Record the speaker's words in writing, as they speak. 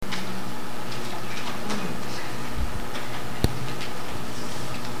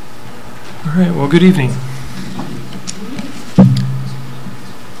All right, well, good evening.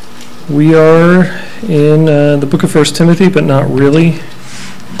 We are in the book of 1 Timothy, but not really,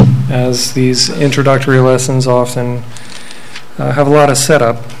 as these introductory lessons often have a lot of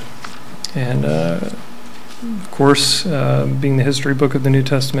setup. And, of course, being the history book of the New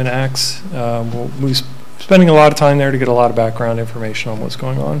Testament, Acts, we'll be spending a lot of time there to get a lot of background information on what's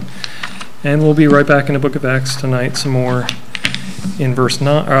going on. And we'll be right back in the book of Acts tonight, some more in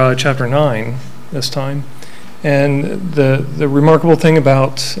chapter 9 this time. And the remarkable thing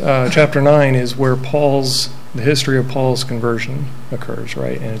about chapter 9 is where the history of Paul's conversion occurs,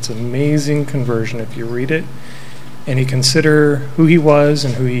 right? And it's an amazing conversion if you read it and you consider who he was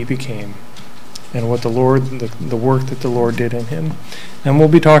and who he became and what the work that the Lord did in him. And we'll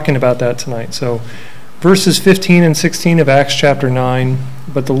be talking about that tonight. So verses 15 and 16 of Acts chapter 9,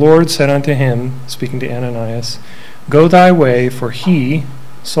 "But the Lord said unto him," speaking to Ananias, "Go thy way, for he,"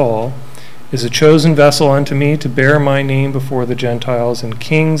 Saul, "is a chosen vessel unto me to bear my name before the Gentiles and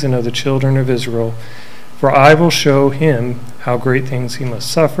kings and of the children of Israel. For I will show him how great things he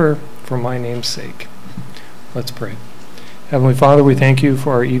must suffer for my name's sake." Let's pray. Heavenly Father, we thank you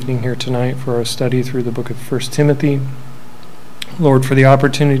for our evening here tonight, for our study through the book of 1 Timothy. Lord, for the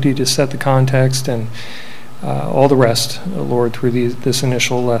opportunity to set the context and all the rest, Lord, through this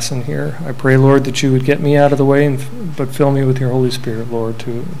initial lesson here. I pray, Lord, that you would get me out of the way, but fill me with your Holy Spirit, Lord,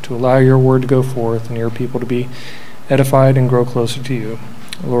 to allow your word to go forth and your people to be edified and grow closer to you.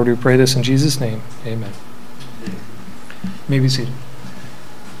 Lord, we pray this in Jesus' name. Amen. You may be seated.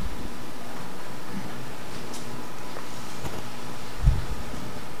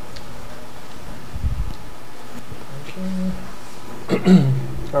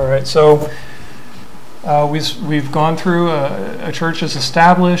 All right, so we've gone through a church is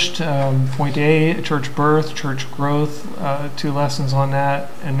established, point A, church birth, church growth, 2 lessons on that,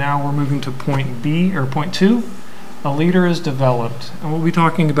 and now we're moving to point B, or point 2, a leader is developed. And we'll be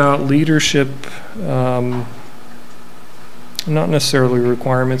talking about leadership, not necessarily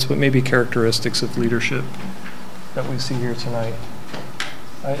requirements, but maybe characteristics of leadership that we see here tonight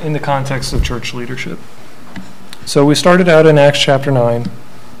in the context of church leadership. So we started out in Acts chapter 9,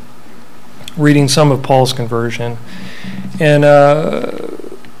 reading some of Paul's conversion. And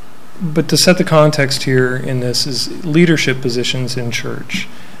but to set the context here in this is leadership positions in church.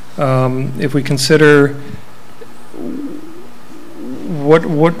 If we consider where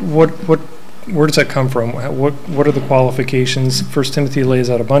does that come from? What are the qualifications? 1 Timothy lays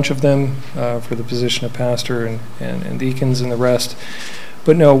out a bunch of them for the position of pastor and deacons and the rest.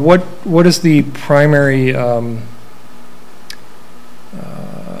 But no, what is the primary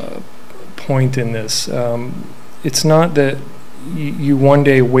point in this? It's not that you one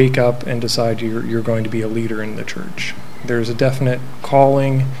day wake up and decide you're going to be a leader in the church. There's a definite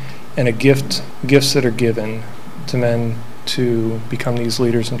calling and gifts that are given to men to become these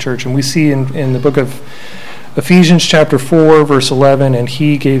leaders in church. And we see in the book of Ephesians chapter 4, verse 11, "And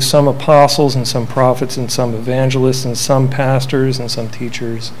he gave some apostles and some prophets and some evangelists and some pastors and some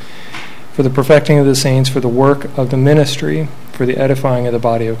teachers for the perfecting of the saints, for the work of the ministry, for the edifying of the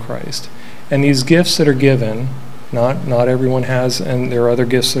body of Christ." And these gifts that are given, not everyone has, and there are other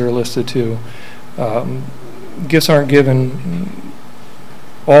gifts that are listed too. Gifts aren't given,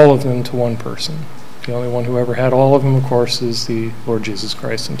 all of them, to one person. The only one who ever had all of them, of course, is the Lord Jesus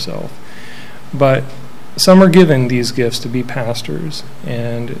Christ himself. But some are given these gifts to be pastors,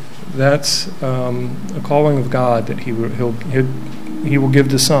 and that's a calling of God that He will give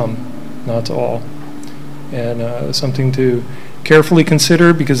to some, not to all, and something to carefully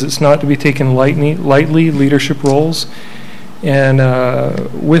consider, because it's not to be taken lightly. Leadership roles, and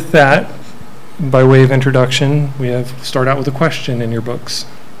with that, by way of introduction, start out with a question in your books.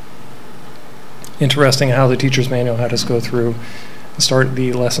 Interesting how the teacher's manual had us go through and start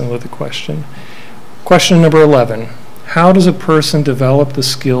the lesson with a question. Question number 11, how does a person develop the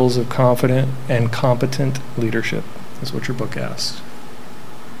skills of confident and competent leadership? Is what your book asks.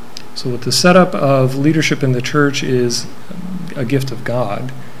 So what the setup of leadership in the church is a gift of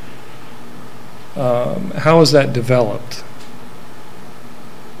God. How is that developed?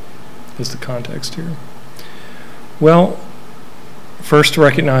 Is the context here. Well, first to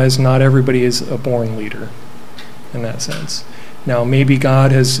recognize not everybody is a born leader in that sense. Now, maybe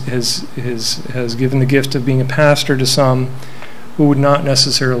God has given the gift of being a pastor to some who would not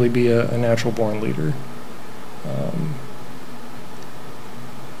necessarily be a natural-born leader.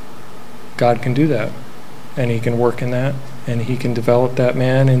 God can do that, and He can work in that, and He can develop that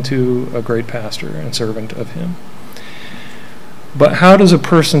man into a great pastor and servant of Him. But how does a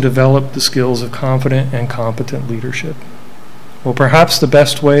person develop the skills of confident and competent leadership? Well, perhaps the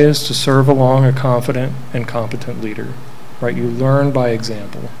best way is to serve along a confident and competent leader, right? You learn by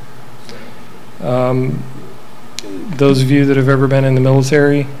example. Those of you that have ever been in the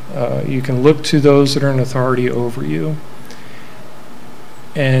military, you can look to those that are in authority over you.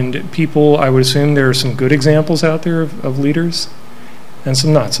 And people, I would assume there are some good examples out there of leaders and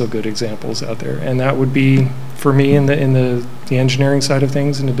some not so good examples out there. And that would be, for me, in the engineering side of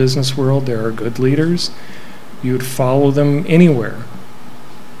things, in the business world, there are good leaders. You would follow them anywhere.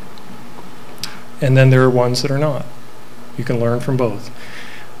 And then there are ones that are not. You can learn from both.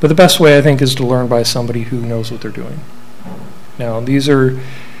 But the best way, I think, is to learn by somebody who knows what they're doing. Now, these are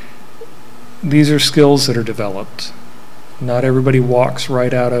skills that are developed. Not everybody walks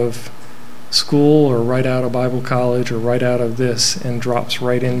right out of school or right out of Bible college or right out of this and drops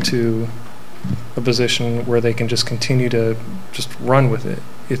right into a position where they can just continue to just run with it.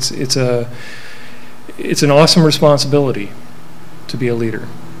 It's an awesome responsibility to be a leader.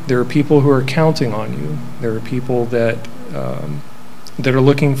 There are people who are counting on you. There are people that are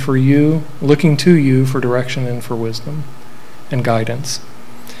looking to you for direction and for wisdom and guidance.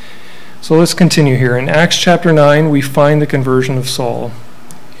 So let's continue here. In Acts chapter 9, we find the conversion of Saul.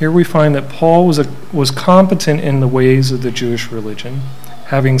 Here we find that Paul was competent in the ways of the Jewish religion,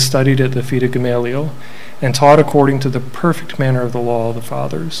 having studied at the feet of Gamaliel and taught according to the perfect manner of the law of the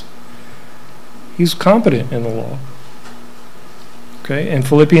fathers. He's competent in the law. Okay, in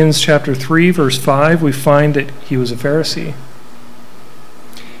Philippians chapter 3, verse 5, we find that he was a Pharisee.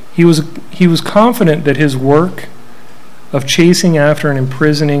 He was confident that his work of chasing after and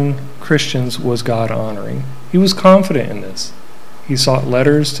imprisoning Christians was God-honoring. He was confident in this. He sought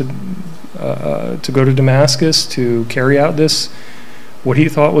letters to go to Damascus to carry out this, what he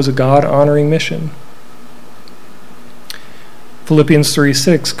thought was a God-honoring mission. Philippians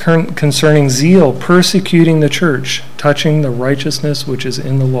 3:6, concerning zeal, persecuting the church, touching the righteousness which is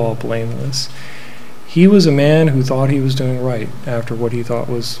in the law, blameless. He was a man who thought he was doing right after what he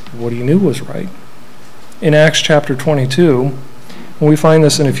knew was right. In Acts chapter 22, and we find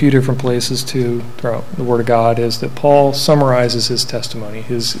this in a few different places too throughout the Word of God, is that Paul summarizes his testimony.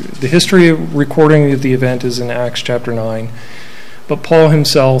 The history of recording of the event is in Acts chapter 9, but Paul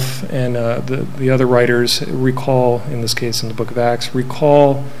himself and the other writers recall, in this case in the book of Acts,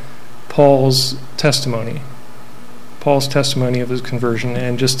 recall Paul's testimony of his conversion.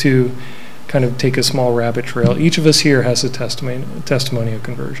 And just to kind of take a small rabbit trail, each of us here has a testimony of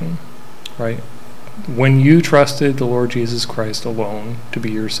conversion, right? When you trusted the Lord Jesus Christ alone to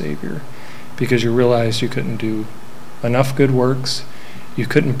be your Savior, because you realized you couldn't do enough good works, you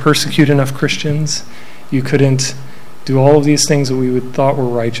couldn't persecute enough Christians, you couldn't do all of these things that we would thought were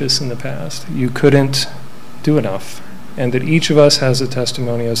righteous in the past. You couldn't do enough. And that each of us has a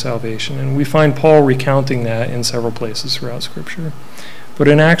testimony of salvation. And we find Paul recounting that in several places throughout Scripture. But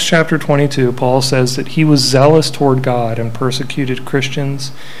in Acts chapter 22, Paul says that he was zealous toward God and persecuted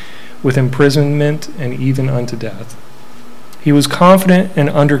Christians with imprisonment and even unto death. He was confident and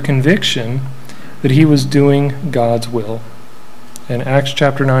under conviction that he was doing God's will. In Acts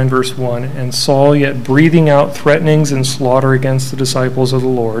chapter 9, verse 1, and Saul, yet breathing out threatenings and slaughter against the disciples of the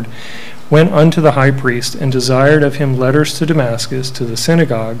Lord, went unto the high priest and desired of him letters to Damascus, to the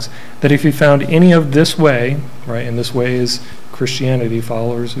synagogues, that if he found any of this way, right, and this way is Christianity,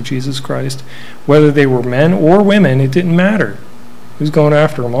 followers of Jesus Christ, whether they were men or women, it didn't matter. He was going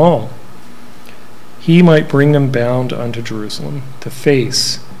after them all. He might bring them bound unto Jerusalem to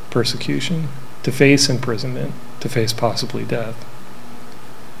face persecution, to face imprisonment, to face possibly death.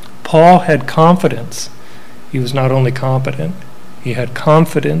 Paul had confidence. He was not only competent, he had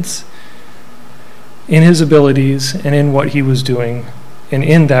confidence in his abilities and in what he was doing, and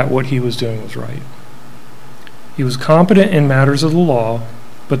in that what he was doing was right. He was competent in matters of the law,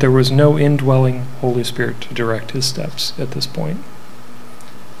 but there was no indwelling Holy Spirit to direct his steps at this point.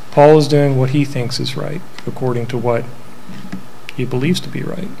 Paul is doing what he thinks is right, according to what he believes to be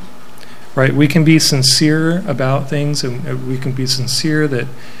right. Right? We can be sincere about things, and we can be sincere that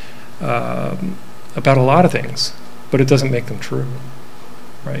about a lot of things, but it doesn't make them true.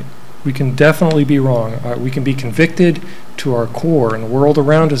 Right? We can definitely be wrong. We can be convicted to our core, and the world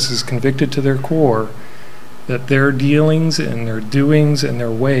around us is convicted to their core that their dealings and their doings and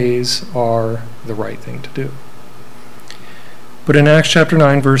their ways are the right thing to do. But in Acts chapter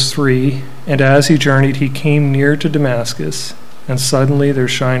 9, verse 3, and as he journeyed, he came near to Damascus, and suddenly there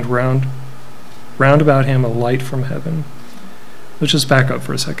shined round about him a light from heaven. Let's just back up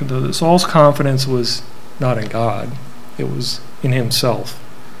for a second, though. Saul's confidence was not in God. It was in himself,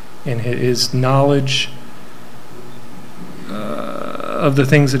 in his knowledge of the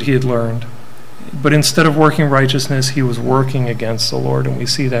things that he had learned. But instead of working righteousness, he was working against the Lord, and we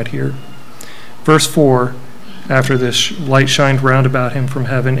see that here. Verse 4, after this light shined round about him from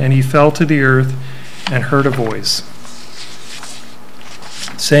heaven, and he fell to the earth and heard a voice,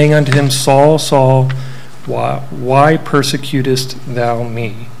 saying unto him, Saul, Saul, why persecutest thou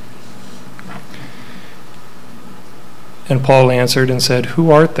me? And Paul answered and said,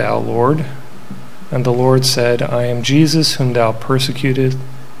 Who art thou, Lord? And the Lord said, I am Jesus whom thou persecutest.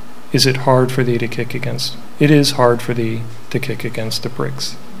 Is it hard for thee to kick against? It is hard for thee to kick against the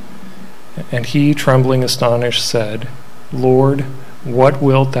pricks. And he, trembling, astonished, said, Lord, what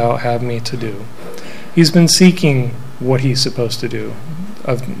wilt thou have me to do? He's been seeking what he's supposed to do.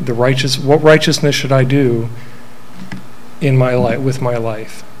 Of the righteous, what righteousness should I do in my life, with my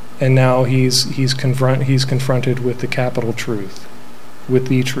life? And now he's confronted with the capital truth, with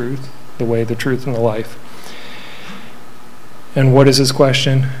the truth, the way, the truth, and the life. And what is his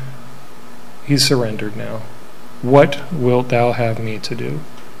question? He's surrendered now. What wilt thou have me to do?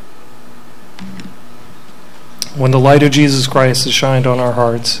 When the light of Jesus Christ has shined on our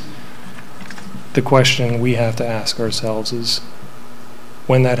hearts, the question we have to ask ourselves is,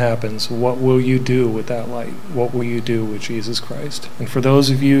 when that happens, what will you do with that light? What will you do with Jesus Christ? And for those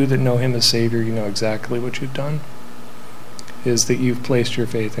of you that know him as Savior, you know exactly what you've done, is that you've placed your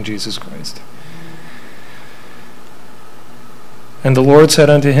faith in Jesus Christ. And the Lord said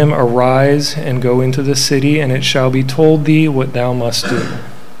unto him, Arise and go into the city, and it shall be told thee what thou must do.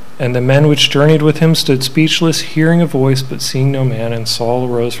 And the men which journeyed with him stood speechless, hearing a voice, but seeing no man. And Saul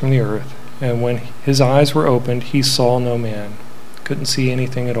arose from the earth, and when his eyes were opened, he saw no man. Couldn't see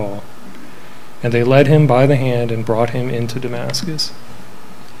anything at all. And they led him by the hand and brought him into Damascus.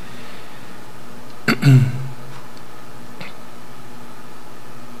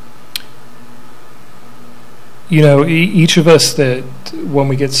 You know, each of us, that when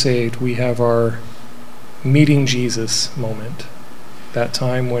we get saved, we have our meeting Jesus moment. That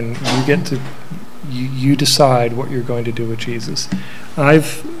time when you get to, you decide what you're going to do with Jesus.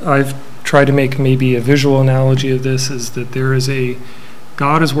 I've tried to make maybe a visual analogy of this, is that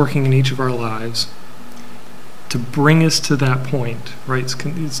God is working in each of our lives to bring us to that point, right?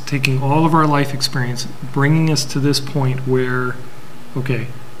 It's taking all of our life experience, bringing us to this point where, okay,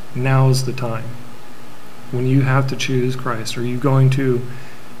 now is the time. When you have to choose Christ, are you going to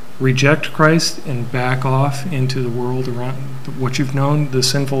reject Christ and back off into the world around what you've known, the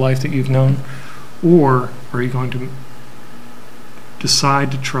sinful life that you've known, or are you going to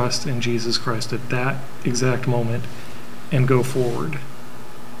decide to trust in Jesus Christ at that exact moment and go forward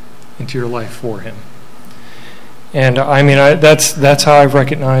into your life for him? And I mean, that's how I've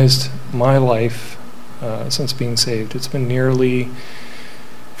recognized my life since being saved. It's been nearly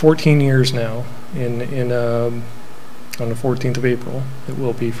 14 years now. On the 14th of April, it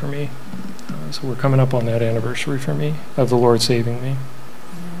will be for me. So we're coming up on that anniversary for me of the Lord saving me.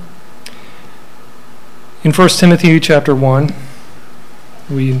 In 1 Timothy chapter 1,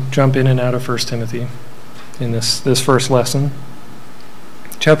 we jump in and out of 1 Timothy in this first lesson.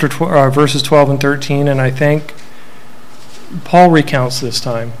 Verses 12 and 13, and I think Paul recounts this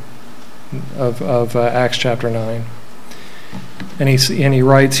time of Acts chapter 9. And he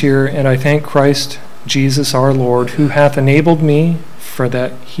writes here, And I thank Christ Jesus our Lord, who hath enabled me, for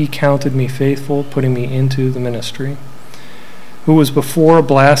that he counted me faithful, putting me into the ministry, who was before a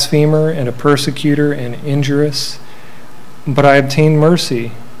blasphemer and a persecutor and injurious, but I obtained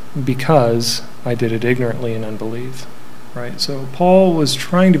mercy because I did it ignorantly in unbelief. Right? So Paul was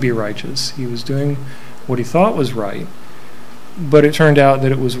trying to be righteous. He was doing what he thought was right, but it turned out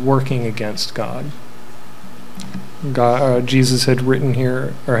that it was working against God. Jesus had written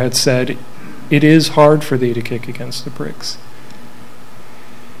here, or had said, it is hard for thee to kick against the pricks.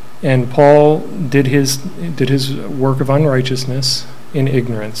 And Paul did his work of unrighteousness in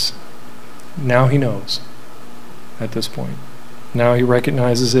ignorance. Now he knows at this point. Now he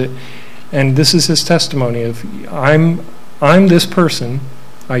recognizes it. And this is his testimony of, I'm this person.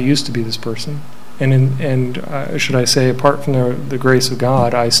 I used to be this person. And should I say, apart from the grace of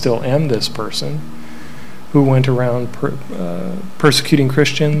God, I still am this person who went around persecuting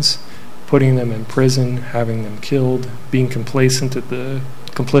Christians, putting them in prison, having them killed, being complicit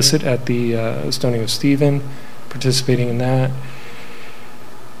at the stoning of Stephen, participating in that.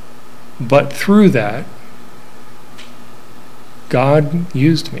 But through that, God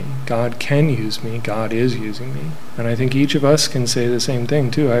used me. God can use me. God is using me. And I think each of us can say the same thing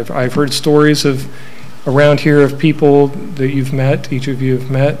too. I've heard stories around here of people that you've met, each of you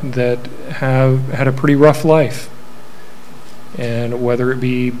have met, that have had a pretty rough life. And whether it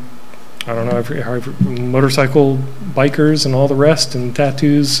be I don't know, motorcycle bikers and all the rest, and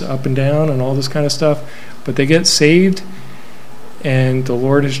tattoos up and down and all this kind of stuff. But they get saved, and the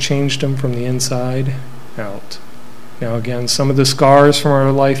Lord has changed them from the inside out. Now again, some of the scars from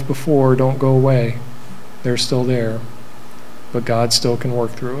our life before don't go away. They're still there. But God still can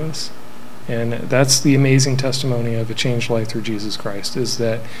work through us. And that's the amazing testimony of a changed life through Jesus Christ, is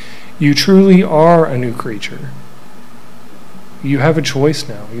that you truly are a new creature. You have a choice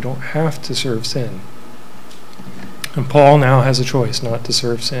now. You don't have to serve sin. And Paul now has a choice not to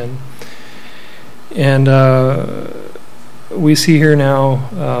serve sin. And we see here now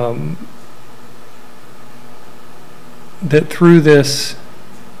that through this,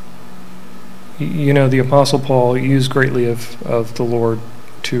 the Apostle Paul used greatly of the Lord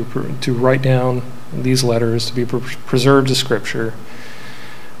to write down these letters, to be preserved as Scripture,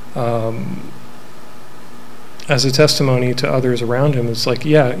 as a testimony to others around him. It's like,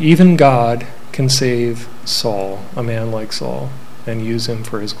 yeah, even God can save Saul, a man like Saul, and use him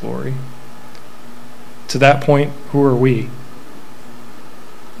for his glory. To that point, who are we?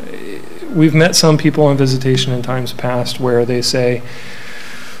 We've met some people on visitation in times past where they say,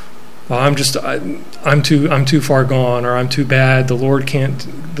 well, I'm too far gone, or I'm too bad. The Lord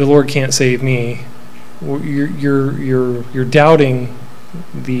can't save me. You're doubting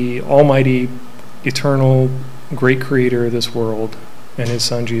the Almighty, eternal, great Creator of this world and His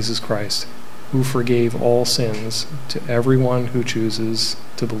Son Jesus Christ, who forgave all sins to everyone who chooses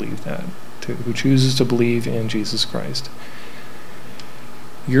to believe that, who chooses to believe in Jesus Christ.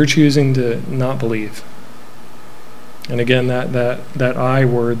 You're choosing to not believe. And again, that I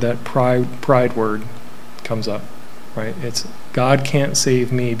word, that pride word comes up, right? It's God can't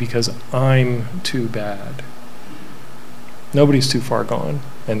save me because I'm too bad. Nobody's too far gone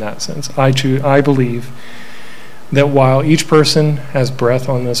in that sense. I believe that while each person has breath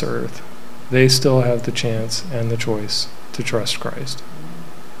on this earth, they still have the chance and the choice to trust Christ.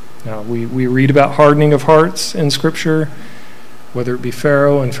 Now, we read about hardening of hearts in Scripture, whether it be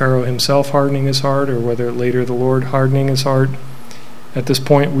Pharaoh and Pharaoh himself hardening his heart, or whether later the Lord hardening his heart. At this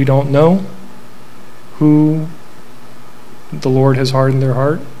point, we don't know who the Lord has hardened their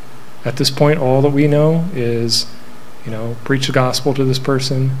heart. At this point, all that we know is, preach the gospel to this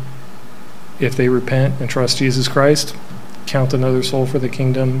person. If they repent and trust Jesus Christ, count another soul for the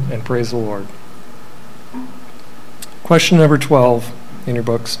kingdom, and praise the Lord. Question number 12 in your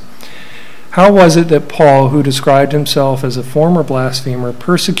books. How was it that Paul, who described himself as a former blasphemer,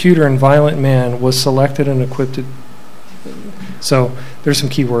 persecutor, and violent man, was selected and equipped? So there's some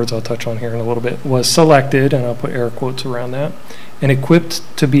key words I'll touch on here in a little bit. Was selected, and I'll put air quotes around that, and equipped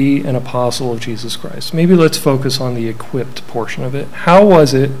to be an apostle of Jesus Christ. Maybe let's focus on the equipped portion of it. How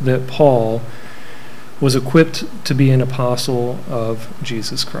was it that Paul was equipped to be an apostle of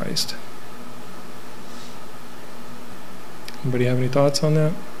Jesus Christ? Anybody have any thoughts on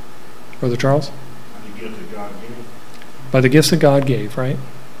that? Brother Charles? By the gifts that God gave. By the gifts that God gave, right?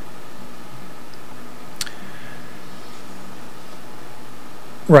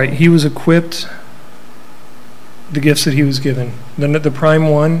 Right, he was equipped, the gifts that he was given. The prime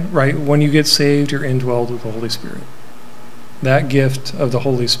one, right, when you get saved, you're indwelled with the Holy Spirit. That gift of the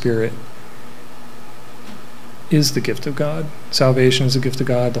Holy Spirit is the gift of God. Salvation is a gift of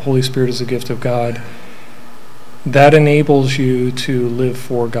God. The Holy Spirit is a gift of God. That enables you to live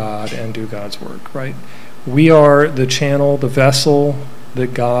for God and do God's work, right? We are the channel, the vessel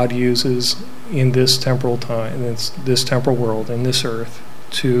that God uses in this temporal time, in this temporal world, in this earth,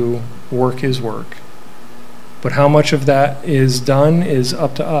 to work His work. But how much of that is done is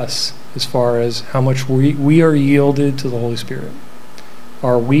up to us, as far as how much we are yielded to the Holy Spirit.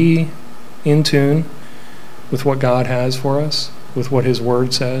 Are we in tune with what God has for us, with what His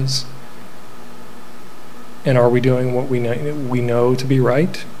Word says? And are we doing what we know to be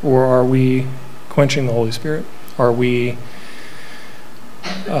right? Or are we quenching the Holy Spirit? Are we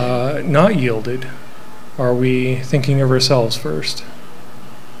not yielded? Are we thinking of ourselves first?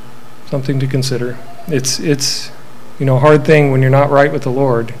 Something to consider. It's a hard thing when you're not right with the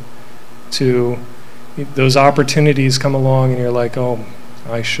Lord, to those opportunities come along and you're like, oh,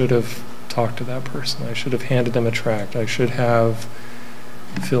 I should have talked to that person. I should have handed them a tract. I should have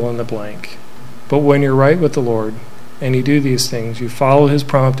fill in the blank. But when you're right with the Lord and you do these things, you follow His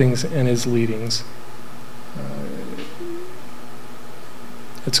promptings and His leadings,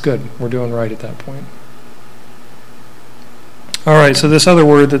 it's good. We're doing right at that point. All right, so this other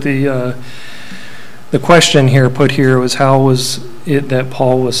word that the question here put here was, how was it that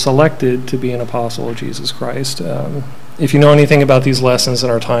Paul was selected to be an apostle of Jesus Christ? If you know anything about these lessons in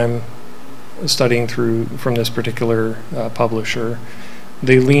our time studying through from this particular publisher,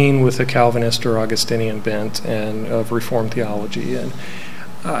 they lean with a Calvinist or Augustinian bent and of Reformed theology. And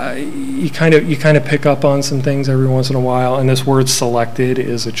you kind of pick up on some things every once in a while. And this word selected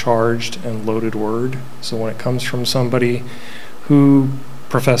is a charged and loaded word. So when it comes from somebody who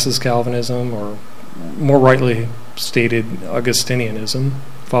professes Calvinism, or more rightly stated Augustinianism,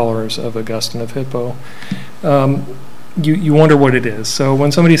 followers of Augustine of Hippo, you wonder what it is. So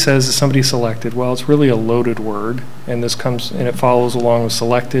when somebody says is somebody selected, well, it's really a loaded word, and this comes and it follows along with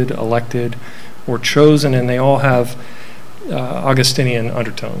selected, elected, or chosen, and they all have Augustinian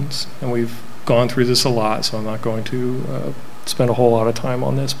undertones. And we've gone through this a lot, so I'm not going to spend a whole lot of time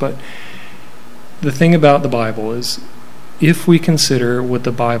on this. But the thing about the Bible is, if we consider what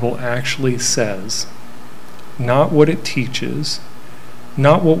the Bible actually says, not what it teaches,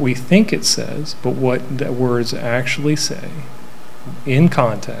 not what we think it says, but what the words actually say, in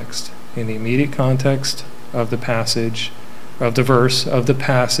context, in the immediate context of the passage, of the verse, of the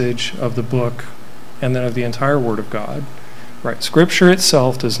passage, of the book, and then of the entire Word of God, right? Scripture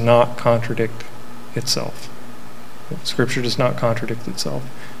itself does not contradict itself. Scripture does not contradict itself.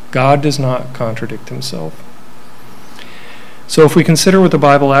 God does not contradict himself. So if we consider what the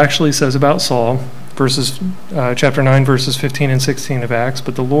Bible actually says about Saul, chapter 9, verses 15 and 16 of Acts,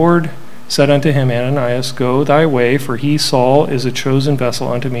 but the Lord said unto him, Ananias, go thy way, for he, Saul, is a chosen vessel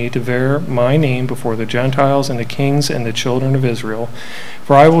unto me to bear my name before the Gentiles and the kings and the children of Israel.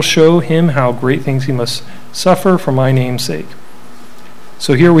 For I will show him how great things he must suffer for my name's sake.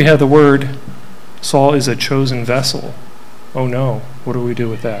 So here we have the word, Saul is a chosen vessel. Oh no, what do we do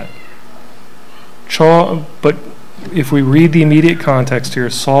with that? But if we read the immediate context here,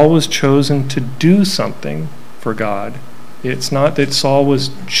 Saul was chosen to do something for God. It's not that Saul was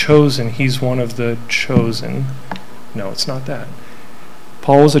chosen, he's one of the chosen. No, it's not that.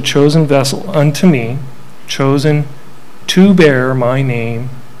 Paul was a chosen vessel unto me, chosen to bear my name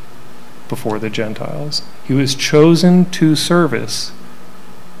before the Gentiles. He was chosen to service,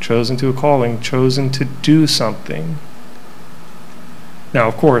 chosen to a calling, chosen to do something. Now,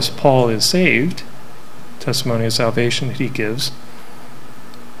 of course, Paul is saved, testimony of salvation that he gives.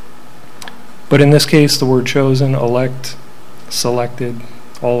 But in this case, the word chosen, elect, selected,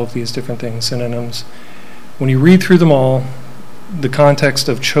 all of these different things, synonyms. When you read through them all, the context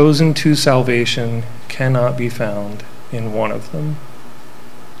of chosen to salvation cannot be found in one of them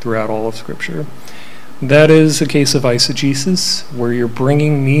throughout all of Scripture. That is a case of eisegesis, where you're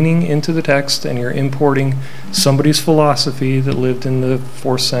bringing meaning into the text and you're importing somebody's philosophy that lived in the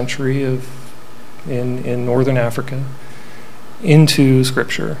 4th century in northern Africa into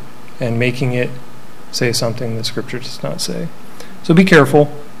Scripture and making it say something that Scripture does not say. So be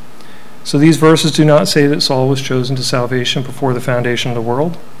careful. So these verses do not say that Saul was chosen to salvation before the foundation of the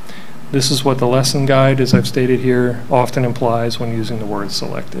world. This is what the lesson guide, as I've stated here, often implies when using the word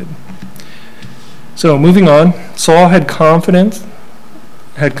selected. So moving on, Saul had confident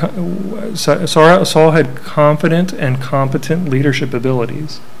and competent leadership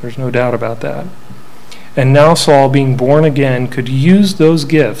abilities. There's no doubt about that. And now Saul, being born again, could use those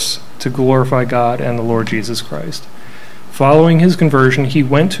gifts to glorify God and the Lord Jesus Christ. Following his conversion, he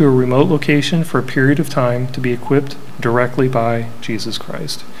went to a remote location for a period of time to be equipped directly by Jesus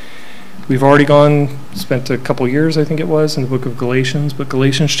Christ. We've already spent a couple years, I think it was, in the book of Galatians, but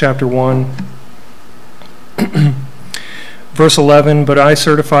Galatians chapter 1, verse 11, but I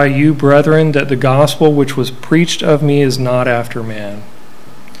certify you, brethren, that the gospel which was preached of me is not after man.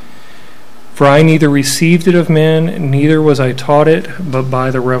 For I neither received it of men, neither was I taught it, but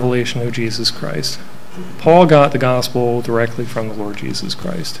by the revelation of Jesus Christ. Paul got the gospel directly from the Lord Jesus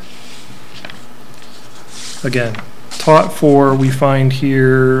Christ. Again, taught for, we find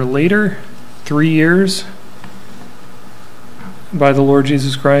here later, 3 years by the Lord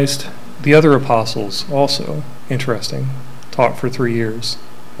Jesus Christ. The other apostles also, interesting, taught for 3 years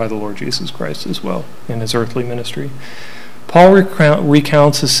by the Lord Jesus Christ as well in his earthly ministry. Paul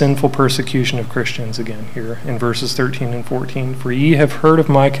recounts his sinful persecution of Christians again here in verses 13 and 14. For ye have heard of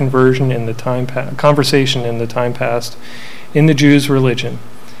my conversion in the conversation in the time past in the Jews' religion,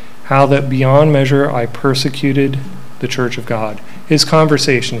 how that beyond measure I persecuted the church of God. His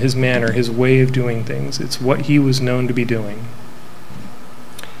conversation, his manner, his way of doing things, it's what he was known to be doing.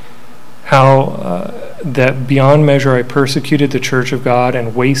 How that beyond measure I persecuted the church of God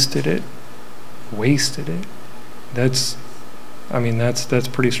and wasted it. Wasted it. That's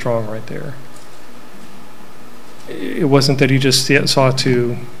pretty strong right there. It wasn't that he just sought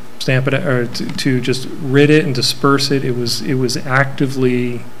to stamp it or to just rid it and disperse it. It was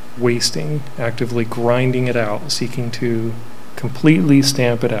actively wasting, actively grinding it out, seeking to completely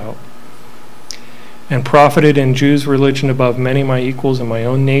stamp it out. and profited in Jews' religion above many my equals in my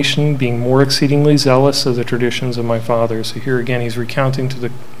own nation, being more exceedingly zealous of the traditions of my fathers. So here again he's recounting to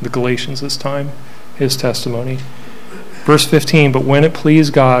the Galatians this time his testimony. Verse 15, but when it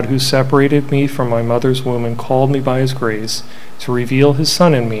pleased God, who separated me from my mother's womb and called me by his grace, to reveal his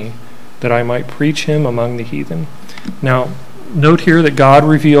Son in me, that I might preach him among the heathen. Now, note here that God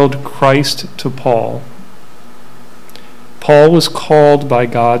revealed Christ to Paul. Paul was called by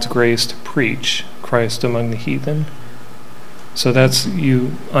God's grace to preach Christ among the heathen. So that's,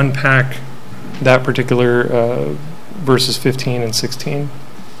 you unpack that particular verses 15 and 16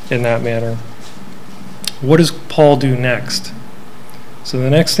 in that manner. What does Paul do next? So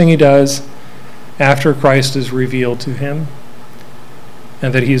the next thing he does after Christ is revealed to him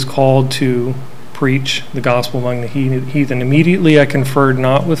and that he is called to preach the gospel among the heathen, immediately I conferred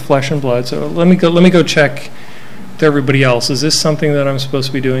not with flesh and blood. So let me go check to everybody else. Is this something that I'm supposed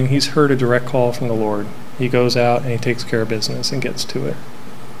to be doing? He's heard a direct call from the Lord. He goes out and he takes care of business and gets to it.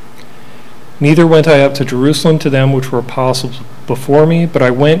 Neither went I up to Jerusalem to them which were apostles before me, but I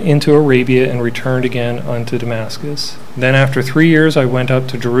went into Arabia and returned again unto Damascus. Then after 3 years I went up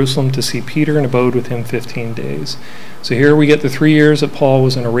to Jerusalem to see Peter and abode with him 15 days. So here we get the 3 years that Paul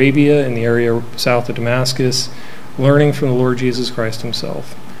was in Arabia, in the area south of Damascus, learning from the Lord Jesus Christ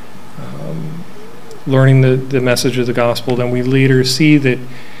himself, learning the message of the gospel. Then we later see that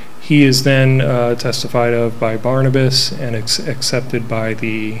he is then testified of by Barnabas and accepted by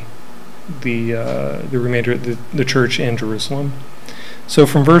the remainder of the church in Jerusalem. So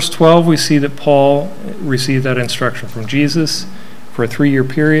from verse 12 we see that Paul received that instruction from Jesus for a 3-year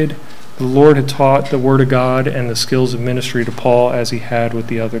period. The Lord had taught the Word of God and the skills of ministry to Paul as he had with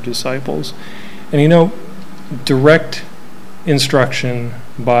the other disciples. And direct instruction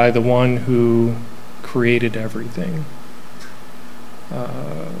by the one who created everything.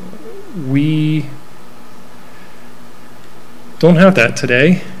 We don't have that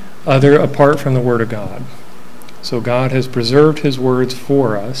today, apart from the Word of God. So God has preserved his words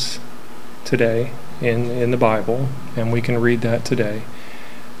for us today in the Bible, and we can read that today.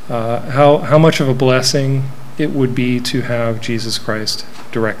 How much of a blessing it would be to have Jesus Christ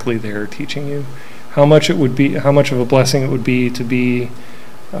directly there teaching you. How much of a blessing it would be to be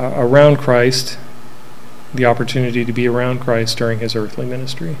around Christ, the opportunity to be around Christ during his earthly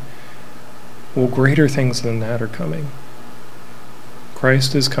ministry. Well, greater things than that are coming.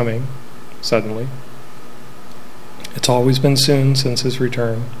 Christ is coming suddenly. It's always been soon since his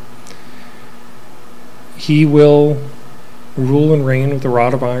return. He will rule and reign with a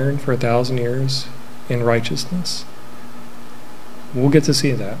rod of iron for 1,000 years in righteousness. We'll get to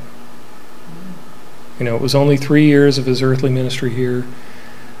see that. It was only 3 years of his earthly ministry here,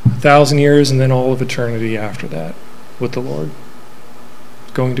 1,000 years, and then all of eternity after that with the Lord.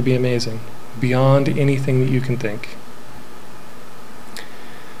 It's going to be amazing, beyond anything that you can think.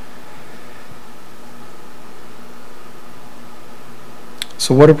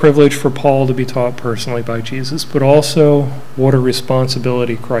 So what a privilege for Paul to be taught personally by Jesus, but also what a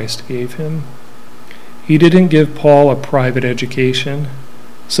responsibility Christ gave him. He didn't give Paul a private education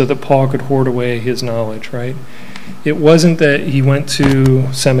so that Paul could hoard away his knowledge, right? It wasn't that he went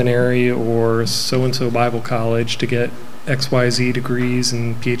to seminary or so-and-so Bible college to get XYZ degrees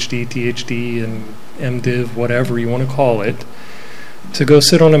and PhD, THD, and MDiv, whatever you want to call it, to go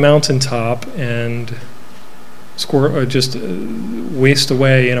sit on a mountaintop and waste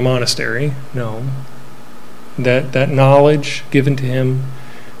away in a monastery. No. That knowledge given to him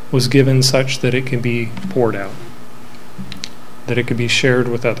was given such that it can be poured out, that it could be shared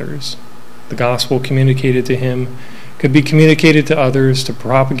with others. The gospel communicated to him could be communicated to others to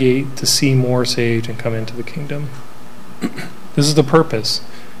propagate, to see more saved and come into the kingdom. This is the purpose.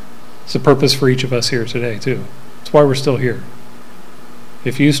 It's the purpose for each of us here today, too. That's why we're still here.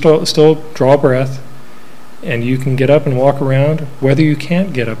 If you still draw breath, and you can get up and walk around, whether you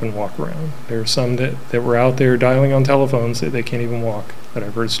can't get up and walk around. There are some that were out there dialing on telephones that they can't even walk, that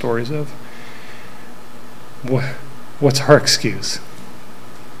I've heard stories of. What's our excuse?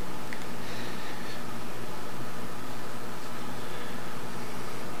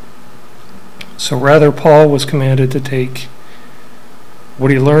 So rather, Paul was commanded to take what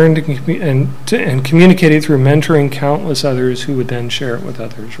he learned and communicate it through mentoring countless others who would then share it with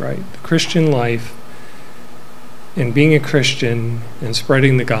others, right? The Christian life and being a Christian and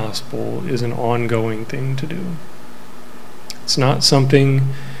spreading the gospel is an ongoing thing to do. It's not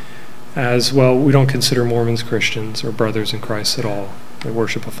something as, well, we don't consider Mormons Christians or brothers in Christ at all. They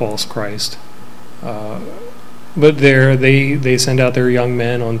worship a false Christ. But they send out their young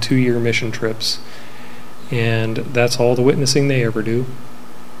men on 2-year mission trips, and that's all the witnessing they ever do.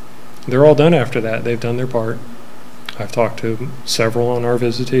 they're all done after that. They've done their part. I've talked to several on our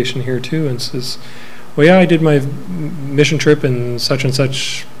visitation here too, and says, well, yeah, I did my mission trip in such and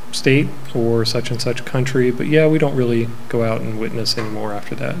such state or such and such country, but yeah, we don't really go out and witness anymore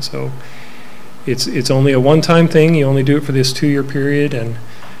after that. So it's only a one-time thing. You only do it for this 2-year period, and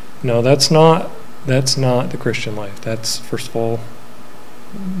no, that's not the Christian life. That's, first of all,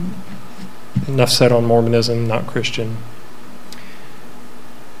 enough said on Mormonism, not Christian.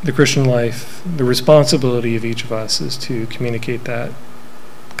 The Christian life, the responsibility of each of us is to communicate that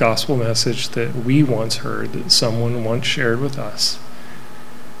gospel message that we once heard, that someone once shared with us,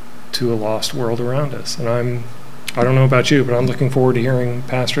 to a lost world around us. And I don't know about you, but I'm looking forward to hearing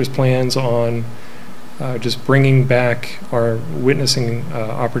Pastor's plans on just bringing back our witnessing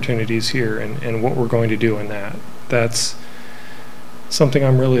opportunities here and what we're going to do in that. That's something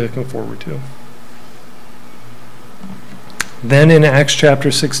I'm really looking forward to. Then in Acts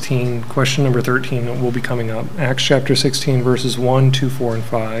chapter 16, question number 13 will be coming up. Acts chapter 16, verses 1, 2, 4, and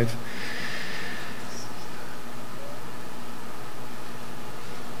 5.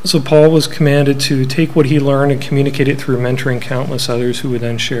 So Paul was commanded to take what he learned and communicate it through mentoring countless others who would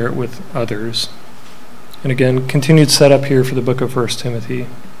then share it with others. And again, continued setup here for the book of 1 Timothy.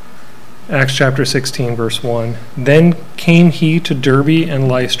 Acts chapter 16, verse 1. Then came he to Derbe and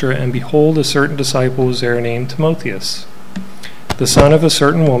Lystra, and behold, a certain disciple was there named Timotheus, the son of a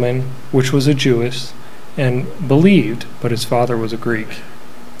certain woman, which was a Jewess, and believed, but his father was a Greek,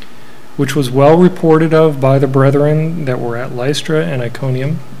 which was well reported of by the brethren that were at Lystra and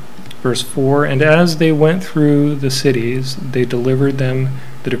Iconium. Verse 4, and as they went through the cities, they delivered them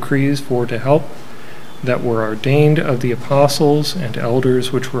the decrees for to help that were ordained of the apostles and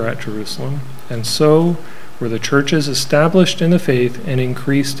elders which were at Jerusalem. And so were the churches established in the faith and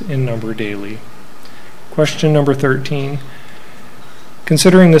increased in number daily. Question number 13.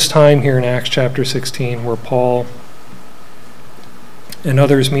 Considering this time here in Acts chapter 16 where Paul and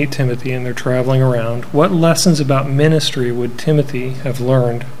others meet Timothy and they're traveling around, what lessons about ministry would Timothy have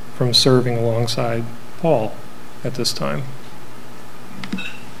learned from serving alongside Paul at this time?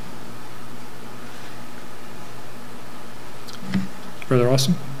 Brother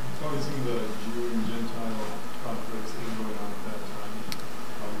Austin? Probably some of the Jew and Gentile conflicts that were going on at that time.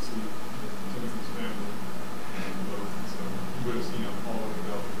 Obviously, Timothy's family and both, and so he would have seen how Paul would have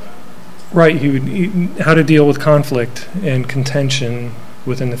dealt with that. Right, how to deal with conflict and contention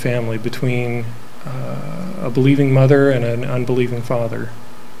within the family between a believing mother and an unbelieving father.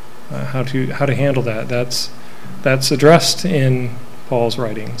 How to handle that. That's addressed in Paul's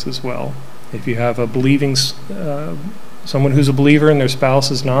writings as well. If you have a believing someone who's a believer and their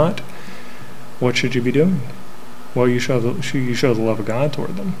spouse is not, what should you be doing? Well, you show the love of God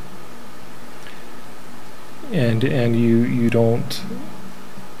toward them, and you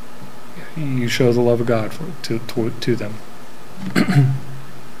show the love of God to them.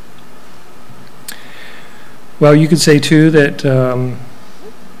 Well, you could say too that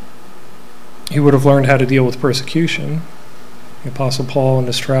he would have learned how to deal with persecution. The Apostle Paul in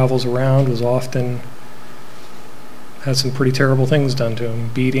his travels around had some pretty terrible things done to him,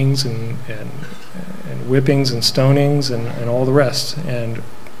 beatings and whippings and stonings and all the rest, and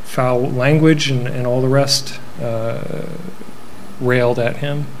foul language and all the rest railed at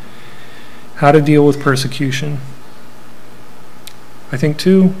him. How to deal with persecution. I think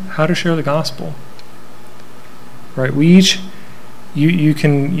too, how to share the gospel. Right? We each, you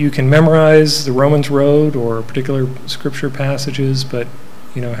can memorize the Romans Road or particular scripture passages, but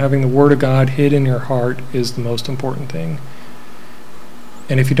having the Word of God hid in your heart is the most important thing.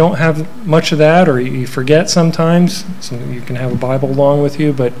 And if you don't have much of that, or you forget sometimes, so you can have a Bible along with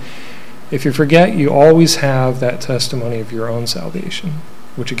you, but if you forget, you always have that testimony of your own salvation,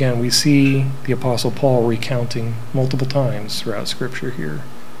 which again we see the Apostle Paul recounting multiple times throughout Scripture here,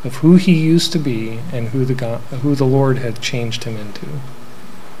 of who he used to be and who the Lord had changed him into.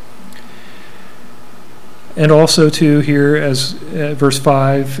 And also too here as verse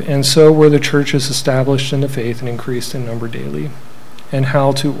 5, and so were the churches established in the faith and increased in number daily. And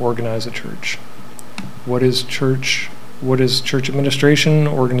how to organize a church. What is church administration,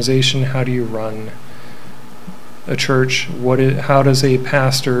 organization? How do you run a church? How does a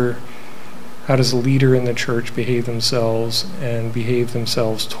pastor, how does a leader in the church behave themselves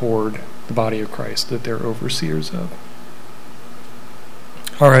toward the body of Christ that they're overseers of?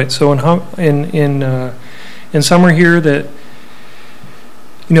 All right, so in summary here, that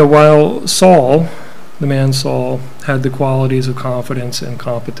while Saul, the man Saul, had the qualities of confidence and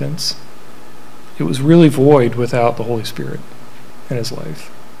competence, it was really void without the Holy Spirit in his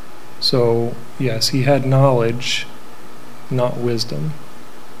life. So yes, he had knowledge, not wisdom.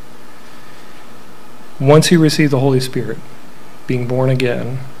 once he received the Holy Spirit, being born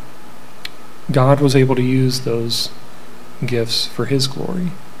again, God was able to use those gifts for his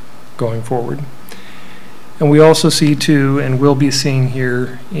glory going forward. And we also see too, and we'll be seeing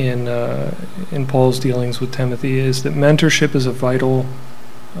here in Paul's dealings with Timothy, is that mentorship is vital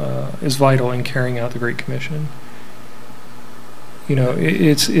in carrying out the Great Commission. You know,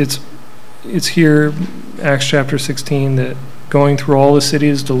 it's here, Acts chapter 16, that going through all the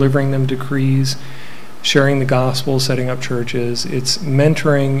cities, delivering them decrees, sharing the gospel, setting up churches. It's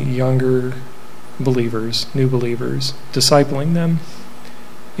mentoring younger believers, new believers, discipling them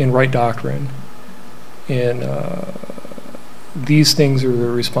in right doctrine. And these things are the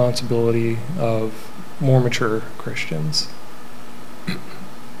responsibility of more mature Christians.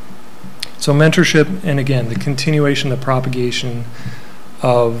 So mentorship, and again, the continuation, the propagation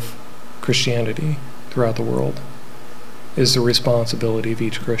of Christianity throughout the world is the responsibility of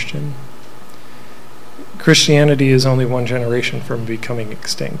each Christian. Christianity is only one generation from becoming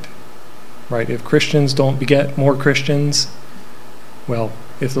extinct, right? If Christians don't beget more Christians, well,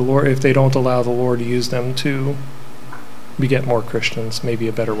 if they don't allow the Lord to use them to beget more Christians, maybe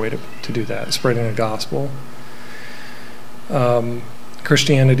a better way to do that, spreading the gospel.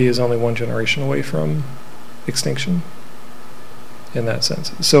 Christianity is only one generation away from extinction in that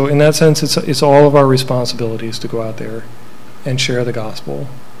sense. So in that sense, it's all of our responsibilities to go out there and share the gospel.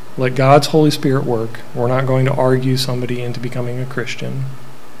 Let God's Holy Spirit work. We're not going to argue somebody into becoming a Christian,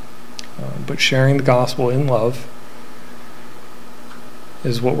 but sharing the gospel in love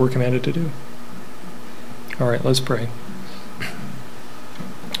is what we're commanded to do. All right, let's pray.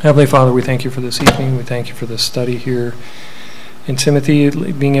 Heavenly Father, we thank you for this evening. We thank you for this study here in Timothy,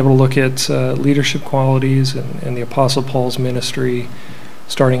 being able to look at leadership qualities and the Apostle Paul's ministry,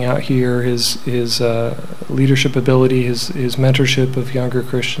 starting out here, his leadership ability, his mentorship of younger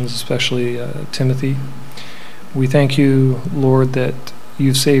Christians, especially Timothy. We thank you, Lord, that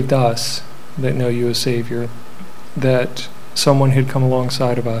you've saved us that know you as Savior, that someone had come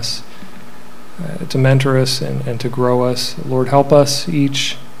alongside of us to mentor us and to grow us. Lord, help us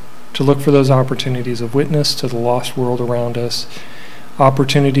each to look for those opportunities of witness to the lost world around us,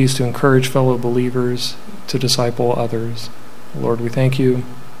 opportunities to encourage fellow believers, to disciple others. Lord, we thank you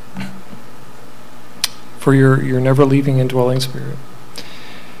for your never-leaving indwelling Spirit.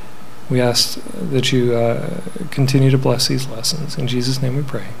 We ask that you continue to bless these lessons. In Jesus' name we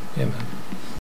pray. Amen.